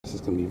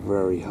is going to be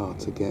very hard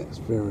to get. It's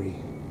very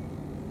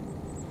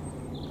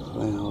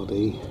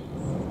cloudy.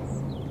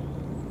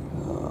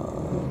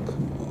 Oh,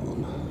 come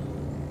on.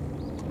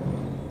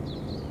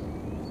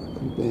 I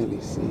can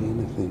barely see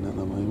anything at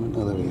the moment.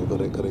 Oh, there we go.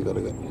 Got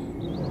it.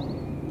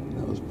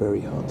 That was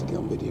very hard to get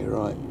on video.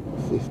 Right,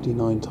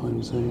 59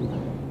 times zoom.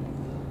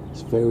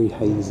 It's very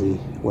hazy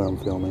where I'm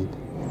filming.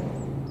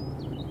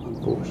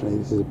 Unfortunately,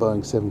 this is a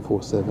Boeing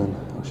 747.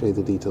 I'll show you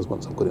the details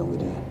once I've got it on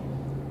video.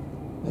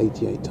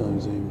 88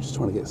 times zoom, just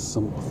trying to get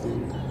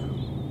something.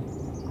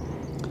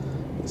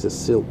 It's a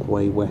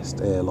Silkway West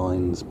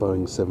Airlines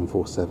Boeing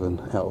 747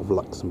 out of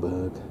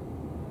Luxembourg.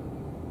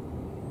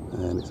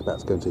 And it's about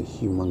to go into a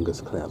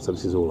humongous cloud, so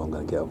this is all I'm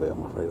going to get of it,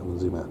 I'm afraid. I'm going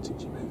to zoom out a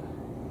bit.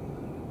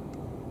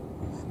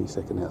 Any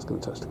second now it's going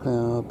to touch the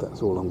cloud,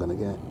 that's all I'm going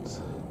to get.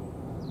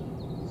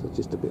 So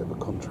just a bit of a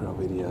contra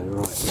video,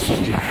 right. Let's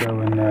just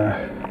go and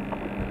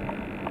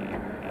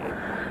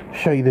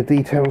show you the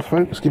details,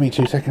 folks. Give me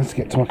 2 seconds to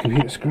get to my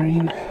computer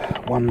screen.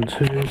 1,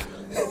 2.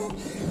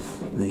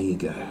 There you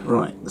go.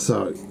 Right,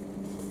 so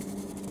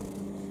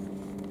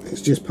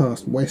it's just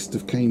past west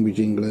of Cambridge,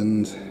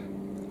 England.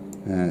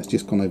 It's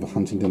just gone over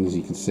Huntingdon, as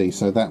you can see.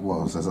 So that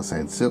was, as I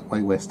said,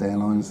 Silkway West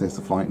Airlines. There's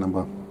the flight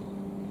number.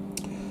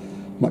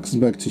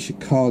 Luxembourg to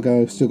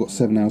Chicago. Still got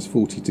 7 hours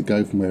 40 to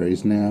go from where it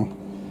is now.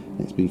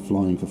 It's been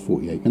flying for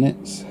 48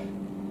 minutes.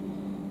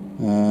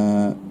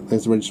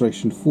 There's the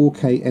registration,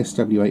 4K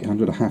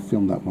SW800. I have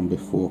filmed that one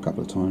before a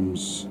couple of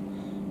times.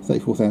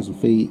 34,000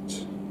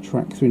 feet.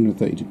 Track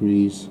 330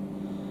 degrees.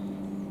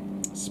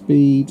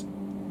 Speed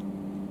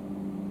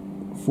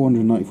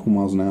 494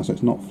 miles an hour, so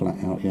it's not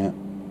flat out yet.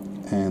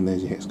 And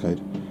there's your hex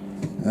code.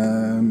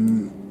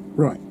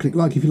 Right, click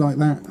like if you like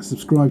that.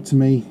 Subscribe to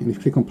me, and if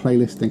you click on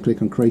playlist, then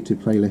click on creative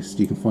playlist.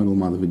 You can find all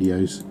my other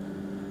videos.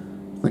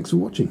 Thanks for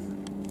watching.